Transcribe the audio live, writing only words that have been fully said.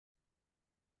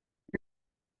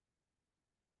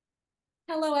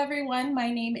Hello, everyone. My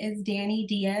name is Danny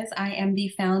Diaz. I am the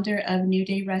founder of New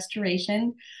Day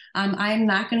Restoration. I'm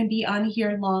not going to be on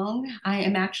here long. I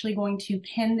am actually going to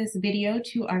pin this video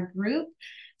to our group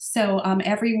so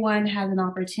everyone has an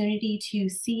opportunity to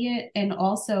see it, and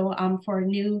also for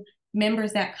new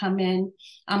members that come in,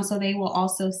 so they will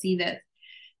also see this.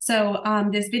 So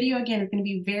this video, again, is going to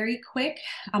be very quick.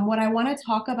 What I want to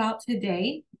talk about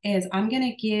today is I'm going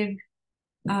to give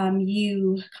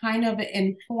you kind of an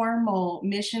informal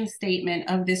mission statement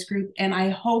of this group. And I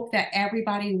hope that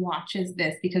everybody watches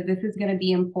this because this is going to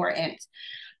be important.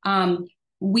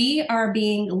 We are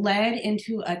being led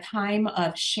into a time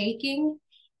of shaking.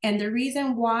 And the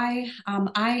reason why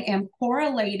I am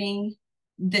correlating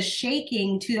the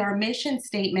shaking to our mission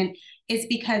statement is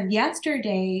because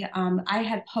yesterday I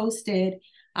had posted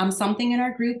something in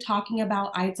our group talking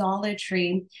about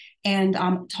idolatry and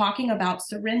talking about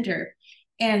surrender.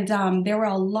 And there were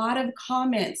a lot of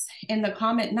comments in the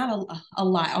comment, not a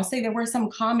lot, I'll say there were some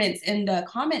comments in the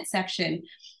comment section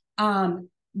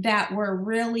that were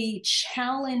really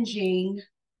challenging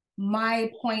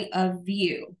my point of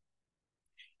view.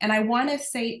 And I want to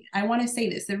say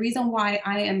this. The reason why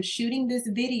I am shooting this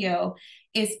video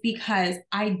is because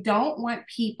I don't want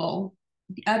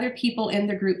the other people in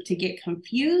the group to get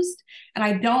confused, and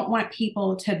I don't want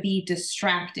people to be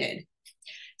distracted.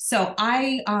 So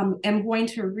I am going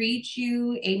to read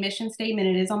you a mission statement.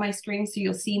 It is on my screen, so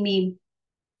you'll see me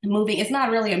moving. It's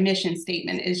not really a mission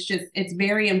statement. It's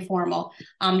very informal.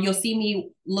 You'll see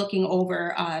me looking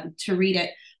over to read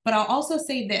it. But I'll also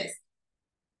say this,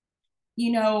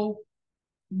 being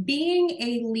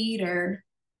a leader,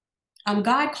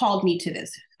 God called me to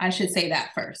this. I should say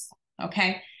that first,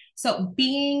 okay? So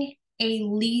being a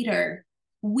leader,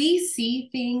 we see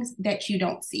things that you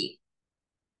don't see.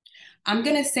 I'm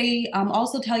going to say,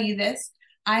 also tell you this.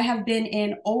 I have been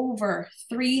in over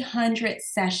 300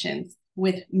 sessions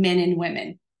with men and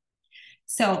women.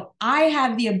 So I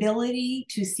have the ability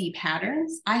to see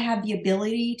patterns. I have the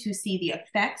ability to see the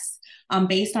effects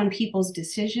based on people's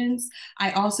decisions.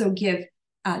 I also give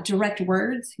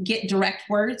get direct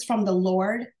words from the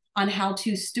Lord on how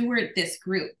to steward this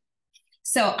group.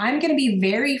 So I'm going to be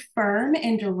very firm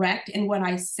and direct in what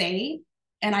I say.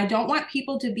 And I don't want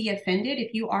people to be offended.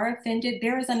 If you are offended,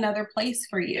 there is another place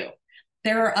for you.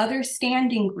 There are other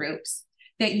standing groups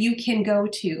that you can go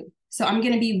to. So I'm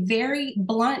going to be very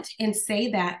blunt and say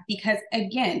that because,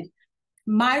 again,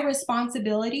 my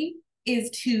responsibility is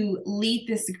to lead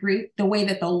this group the way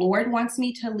that the Lord wants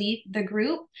me to lead the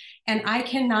group. And I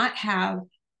cannot have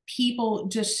people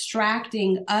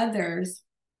distracting others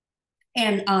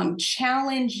and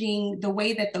challenging the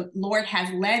way that the Lord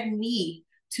has led me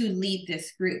to lead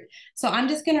this group. So I'm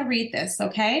just going to read this,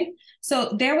 okay?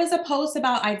 So there was a post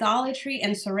about idolatry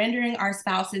and surrendering our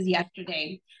spouses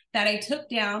yesterday that I took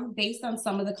down based on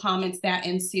some of the comments that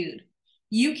ensued.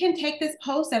 You can take this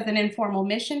post as an informal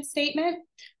mission statement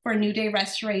for New Day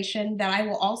Restoration that I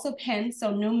will also pin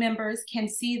so new members can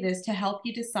see this to help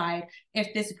you decide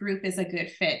if this group is a good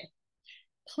fit.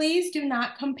 Please do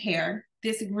not compare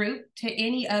this group to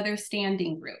any other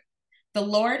standing group. The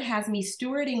Lord has me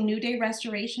stewarding New Day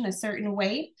Restoration a certain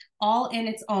way, all in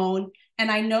its own,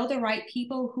 and I know the right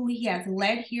people who He has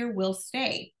led here will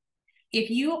stay. If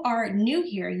you are new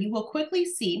here, you will quickly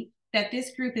see that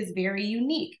this group is very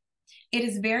unique. It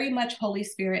is very much Holy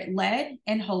Spirit led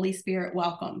and Holy Spirit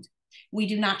welcomed. We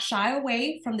do not shy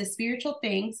away from the spiritual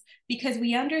things because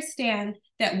we understand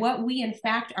that what we in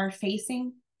fact are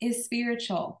facing is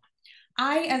spiritual.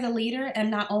 I, as a leader, am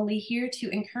not only here to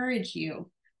encourage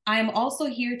you, I am also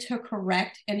here to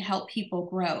correct and help people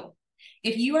grow.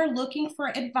 If you are looking for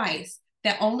advice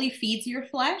that only feeds your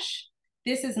flesh,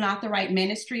 this is not the right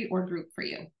ministry or group for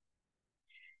you.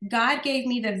 God gave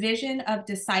me the vision of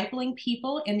discipling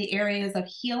people in the areas of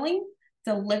healing,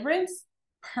 deliverance,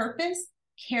 purpose,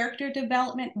 character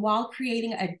development while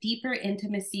creating a deeper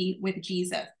intimacy with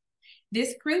Jesus.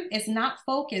 This group is not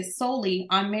focused solely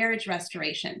on marriage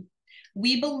restoration.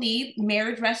 We believe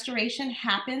marriage restoration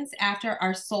happens after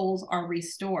our souls are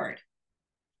restored.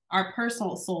 Our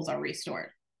personal souls are restored.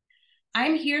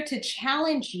 I'm here to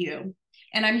challenge you,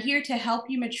 and I'm here to help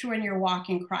you mature in your walk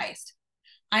in Christ.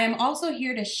 I am also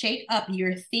here to shake up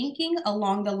your thinking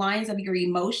along the lines of your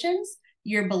emotions,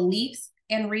 your beliefs,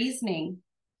 and reasoning.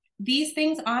 These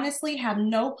things honestly have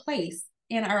no place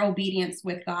in our obedience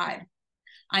with God.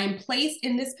 I am placed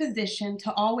in this position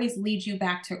to always lead you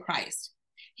back to Christ,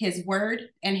 His word,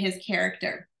 and His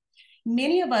character.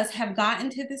 Many of us have gotten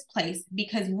to this place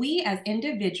because we as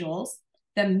individuals,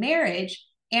 the marriage,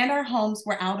 and our homes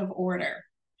were out of order.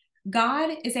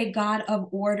 God is a God of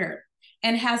order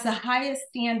and has the highest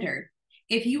standard.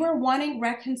 If you are wanting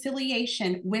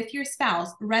reconciliation with your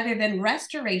spouse rather than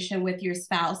restoration with your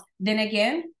spouse, then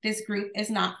again, this group is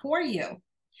not for you.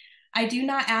 I do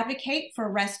not advocate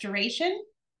for restoration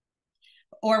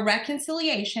or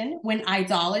reconciliation when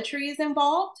idolatry is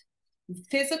involved.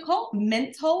 Physical,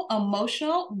 mental,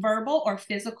 emotional, verbal, or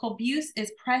physical abuse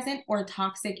is present, or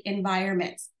toxic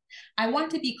environments. I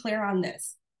want to be clear on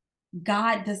this.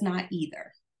 God does not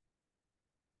either.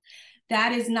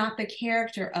 That is not the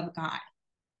character of God.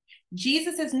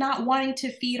 Jesus is not wanting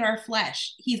to feed our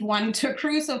flesh. He's wanting to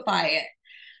crucify it.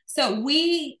 So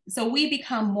we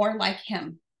become more like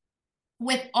him.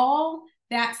 With all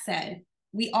that said,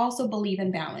 we also believe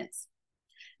in balance.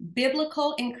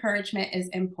 Biblical encouragement is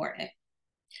important.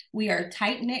 We are a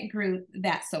tight-knit group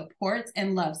that supports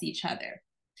and loves each other.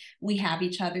 We have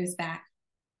each other's back.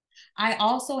 I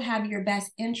also have your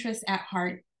best interests at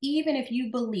heart, even if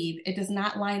you believe it does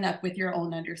not line up with your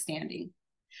own understanding.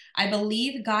 I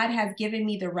believe God has given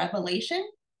me the revelation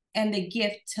and the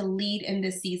gift to lead in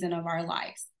this season of our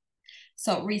lives.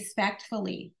 So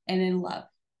respectfully and in love,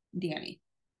 Danny.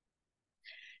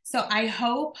 So I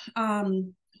hope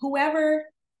whoever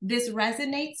this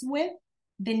resonates with,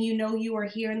 then you know you are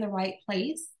here in the right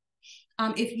place.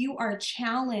 If you are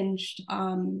challenged,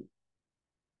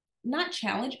 not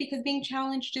challenged because being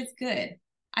challenged is good.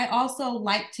 I also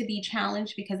like to be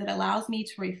challenged because it allows me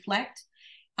to reflect,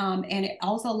 and it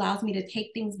also allows me to take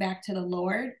things back to the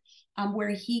Lord where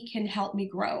he can help me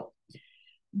grow.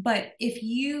 But if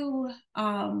you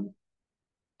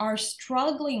are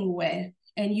struggling with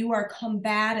and you are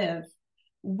combative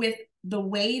with the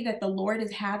way that the Lord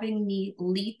is having me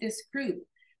lead this group,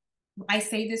 I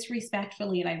say this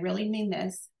respectfully, and I really mean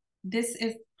this, this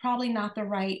is probably not the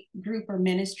right group or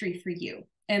ministry for you.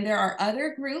 And there are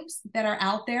other groups that are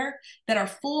out there that are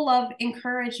full of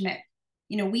encouragement.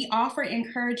 You know, we offer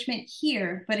encouragement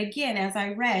here, but again, as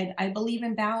I read, I believe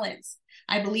in balance.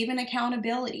 I believe in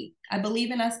accountability. I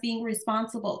believe in us being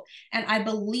responsible. And I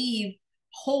believe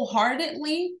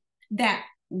wholeheartedly that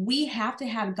we have to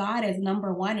have God as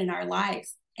number one in our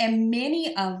lives. And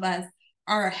many of us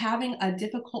are having a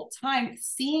difficult time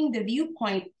seeing the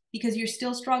viewpoint because you're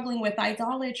still struggling with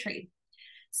idolatry.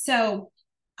 So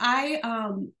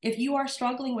if you are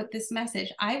struggling with this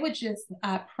message, I would just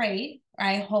pray, or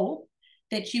I hope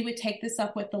that you would take this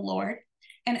up with the Lord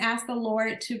and ask the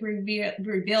Lord to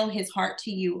reveal his heart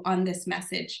to you on this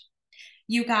message.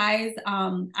 You guys,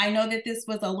 I know that this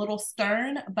was a little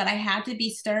stern, but I had to be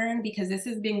stern because this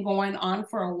has been going on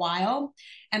for a while.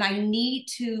 And I need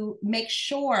to make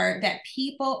sure that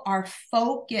people are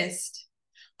focused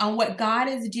on what God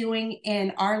is doing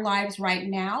in our lives right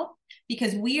now,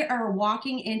 because we are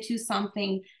walking into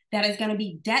something that is going to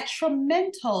be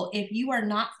detrimental if you are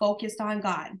not focused on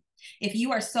God. If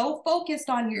you are so focused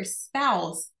on your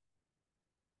spouse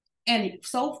and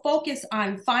so focused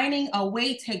on finding a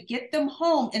way to get them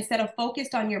home instead of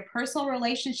focused on your personal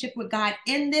relationship with God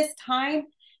in this time,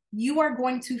 you are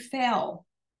going to fail.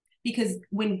 Because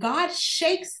when God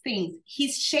shakes things,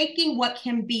 he's shaking what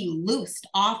can be loosed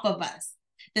off of us,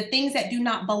 the things that do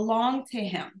not belong to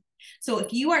him. So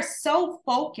if you are so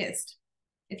focused,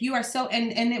 if you are so,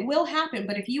 and it will happen,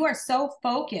 but if you are so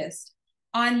focused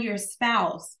on your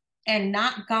spouse and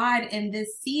not God in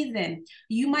this season,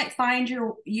 you might find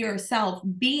yourself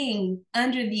being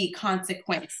under the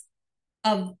consequence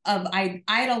of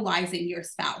idolizing your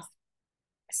spouse.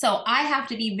 So I have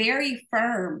to be very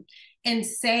firm and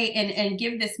say and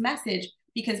give this message,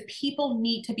 because people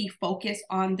need to be focused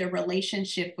on their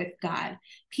relationship with God.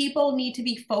 People need to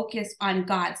be focused on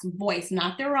God's voice,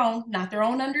 not their own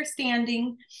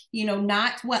understanding,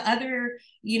 not what other,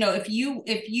 if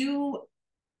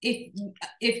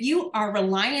you are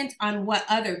reliant on what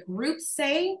other groups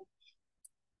say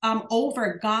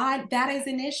over God, that is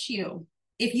an issue.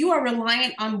 If you are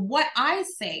reliant on what I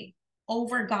say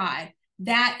over God,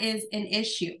 that is an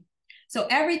issue. So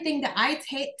everything that I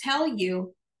tell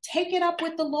you, take it up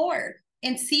with the Lord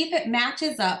and see if it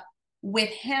matches up with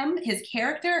him, his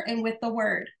character, and with the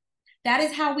word. That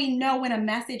is how we know when a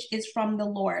message is from the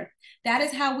Lord. That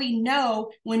is how we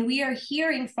know when we are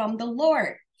hearing from the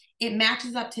Lord. It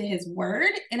matches up to his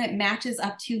word and it matches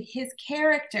up to his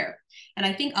character. And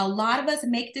I think a lot of us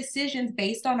make decisions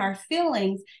based on our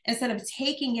feelings instead of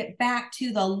taking it back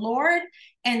to the Lord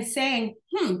and saying,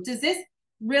 does this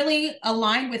really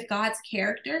align with God's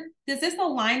character? Does this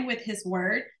align with his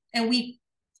word? And we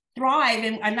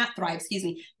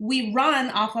we run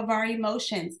off of our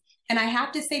emotions. And I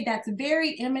have to say that's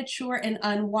very immature and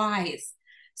unwise.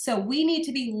 So we need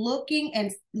to be looking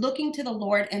to the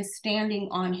Lord and standing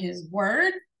on his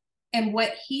word and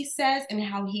what he says and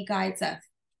how he guides us.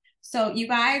 So you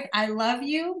guys, I love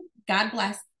you. God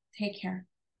bless. Take care.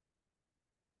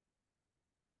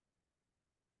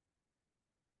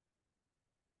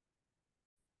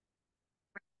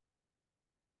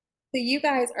 So you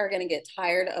guys are going to get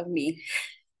tired of me.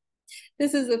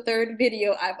 This is the third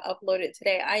video I've uploaded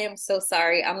today. I am so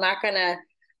sorry. I'm not gonna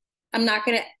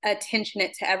attention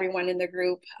it to everyone in the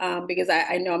group because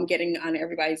I know I'm getting on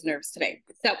everybody's nerves today.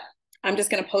 So I'm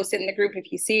just gonna post it in the group.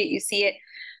 If you see it, you see it.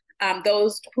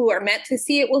 Those who are meant to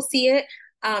see it will see it.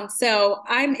 So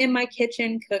I'm in my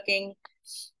kitchen cooking,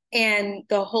 and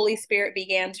the Holy Spirit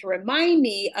began to remind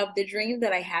me of the dream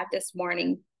that I had this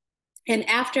morning. And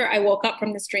after I woke up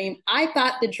from this dream, I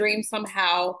thought the dream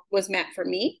somehow was meant for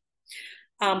me.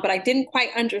 But I didn't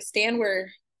quite understand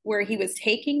where he was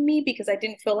taking me because I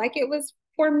didn't feel like it was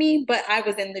for me, but I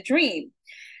was in the dream.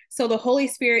 So the Holy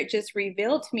Spirit just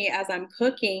revealed to me as I'm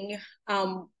cooking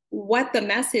what the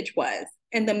message was.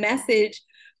 And the message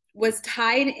was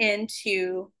tied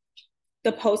into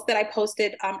the post that I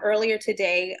posted earlier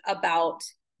today about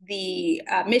the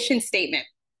mission statement,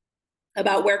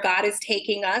 about where God is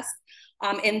taking us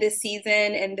in this season,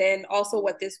 and then also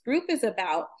what this group is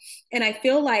about. And I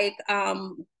feel like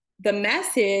the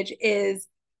message is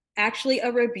actually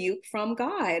a rebuke from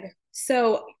God.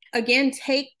 So again,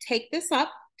 take this up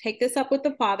with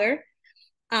the Father.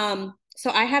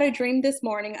 So I had a dream this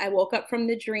morning. I woke up from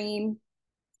the dream,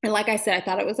 and like I said, I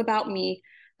thought it was about me.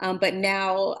 But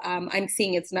now I'm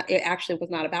seeing it actually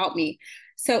was not about me.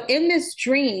 So in this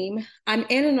dream, I'm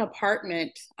in an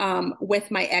apartment with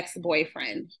my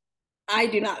ex-boyfriend. I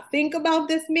do not think about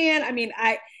this man. I mean,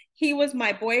 he was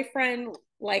my boyfriend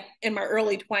like in my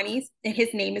early 20s, and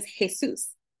his name is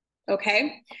Jesus.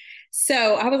 Okay.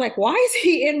 So I was like, why is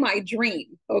he in my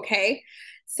dream? Okay.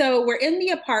 So we're in the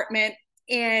apartment,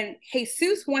 and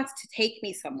Jesus wants to take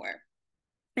me somewhere.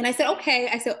 And I said, okay.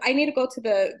 I said, I need to go to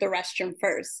the restroom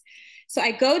first. So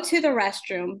I go to the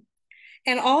restroom,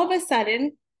 and all of a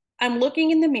sudden I'm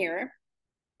looking in the mirror,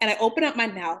 and I open up my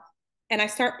mouth, and I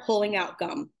start pulling out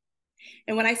gum.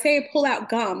 And when I say pull out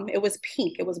gum, it was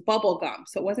pink. It was bubble gum.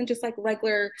 So it wasn't just like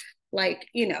regular, like,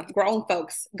 grown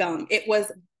folks gum. It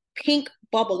was pink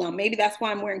bubble gum. Maybe that's why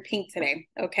I'm wearing pink today.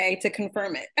 Okay. To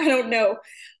confirm it. I don't know.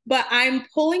 But I'm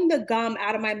pulling the gum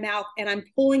out of my mouth, and I'm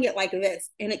pulling it like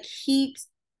this. And it keeps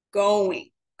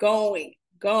going, going,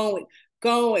 going,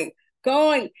 going,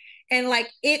 going. And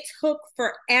like it took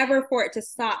forever for it to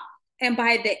stop. And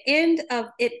by the end of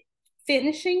it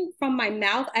finishing from my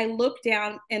mouth, I look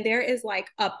down, and there is like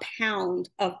a pound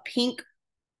of pink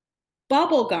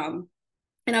bubble gum.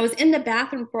 And I was in the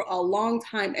bathroom for a long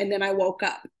time, and then I woke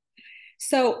up.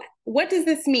 So what does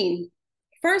this mean?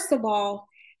 First of all,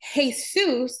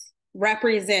 Jesus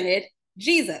represented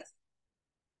Jesus.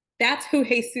 That's who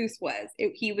Jesus was.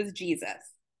 He was Jesus.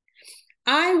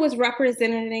 I was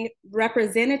representative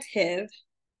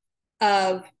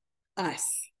of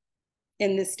us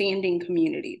in the standing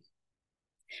community.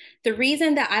 The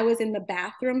reason that I was in the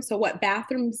bathroom, so what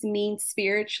bathrooms mean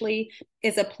spiritually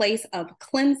is a place of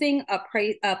cleansing, a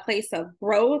place of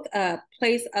growth, a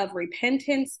place of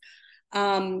repentance,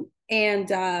 and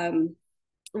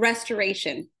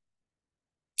restoration.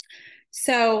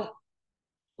 So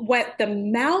what the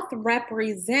mouth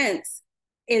represents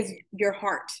is your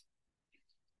heart.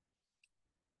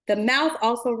 The mouth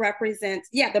also represents,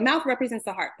 the mouth represents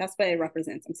the heart. That's what it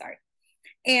represents. I'm sorry.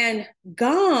 And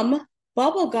gum,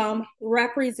 bubble gum,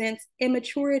 represents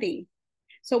immaturity.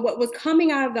 So what was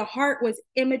coming out of the heart was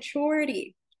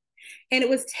immaturity. And it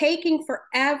was taking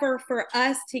forever for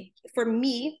us to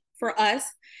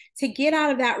get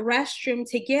out of that restroom,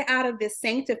 to get out of this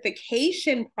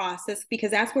sanctification process,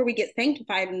 because that's where we get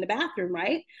sanctified, in the bathroom,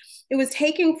 right? It was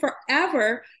taking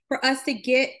forever for us to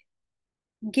get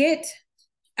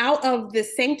out of the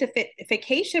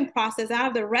sanctification process, out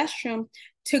of the restroom,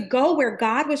 to go where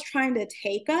God was trying to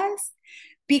take us,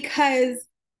 because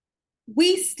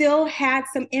we still had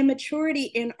some immaturity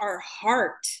in our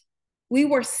heart. We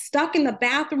were stuck in the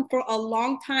bathroom for a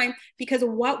long time because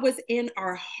of what was in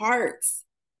our hearts.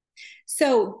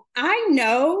 So I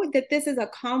know that this is a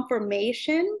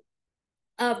confirmation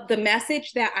of the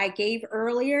message that I gave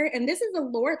earlier. And this is the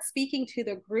Lord speaking to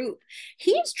the group.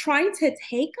 He's trying to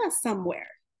take us somewhere.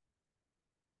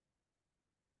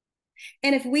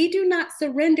 And if we do not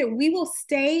surrender, we will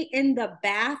stay in the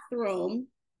bathroom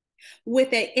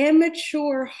with an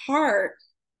immature heart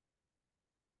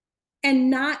and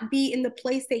not be in the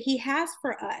place that he has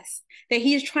for us, that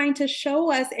he is trying to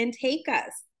show us and take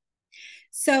us.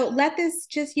 So let this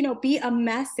just, be a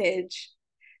message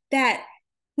that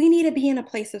we need to be in a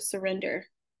place of surrender.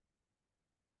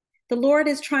 The Lord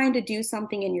is trying to do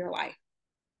something in your life.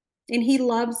 and he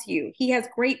loves you. He has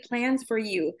great plans for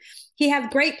you. He has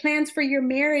great plans for your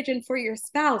marriage and for your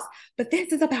spouse, but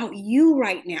this is about you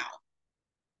right now.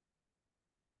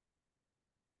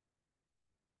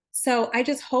 So I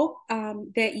just hope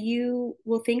that you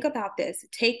will think about this.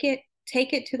 Take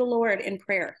it to the Lord in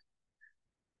prayer.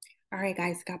 All right,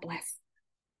 guys, God bless.